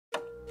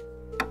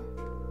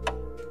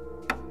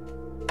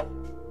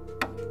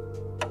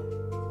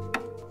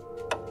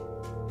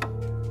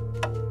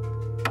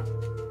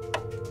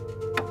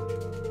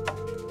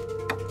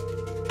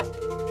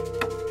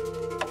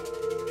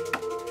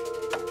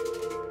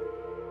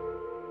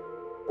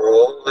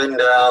Rolling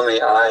down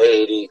the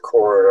I-80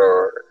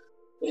 corridor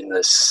in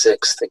the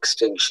sixth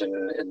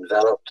extinction,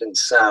 enveloped in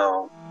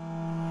sound.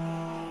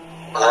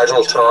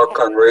 Idle talk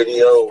on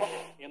radio,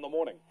 in the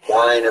morning.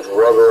 whine of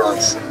rubber on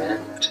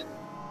cement.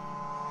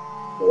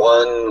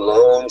 One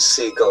lone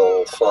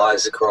seagull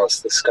flies across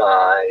the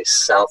sky,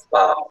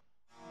 southbound.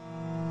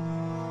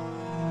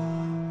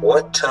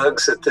 What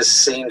tugs at this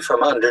scene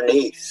from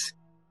underneath,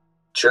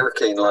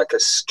 jerking like a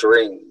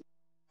string,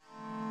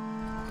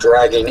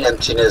 dragging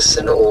emptiness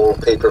and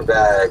old paper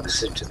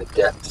bags into the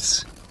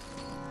depths.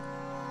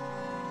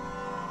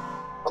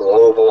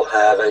 Global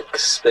havoc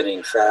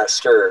spinning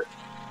faster,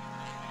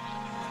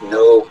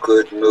 no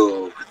good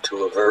move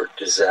to avert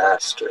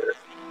disaster.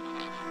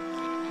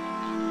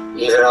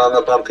 Even on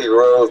the bumpy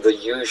road, the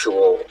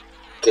usual,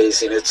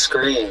 gazing at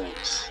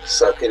screens,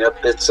 sucking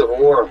up bits of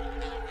warmth,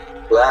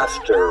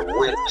 laughter,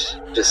 wit,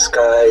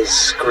 disguised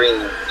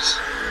screams.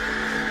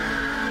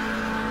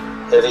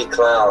 Heavy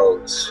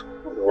clouds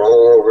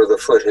roll over the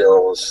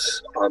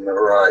foothills on the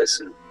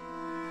horizon.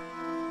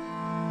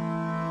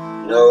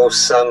 No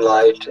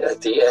sunlight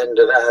at the end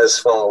of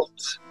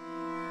asphalt.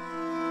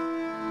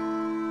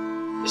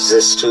 Is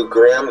this too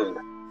grim?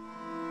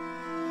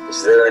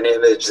 Is there an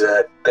image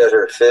that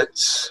better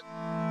fits?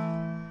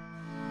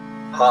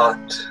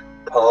 Hot,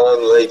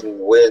 pollen-laden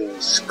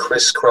winds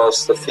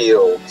criss-cross the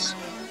fields,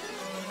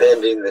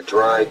 bending the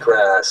dry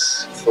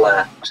grass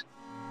flat.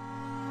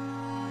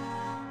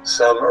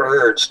 Some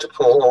urge to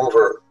pull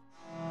over.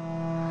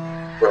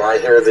 Will I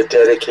hear the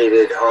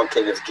dedicated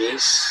honking of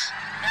geese?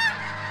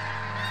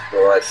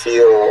 Will I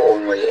feel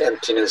only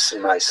emptiness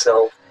in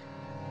myself?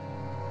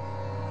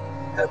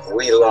 Have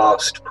we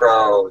lost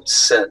proud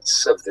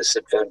sense of this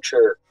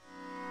adventure?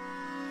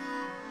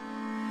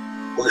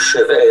 Whoosh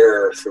of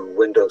air through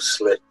window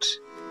slit.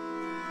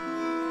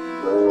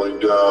 Rolling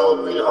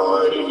down the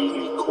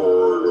I-80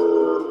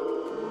 corridor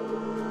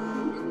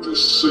in the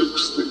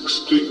sixth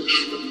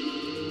extinction,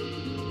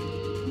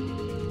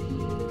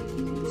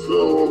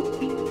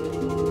 enveloped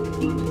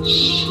in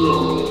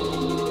sound.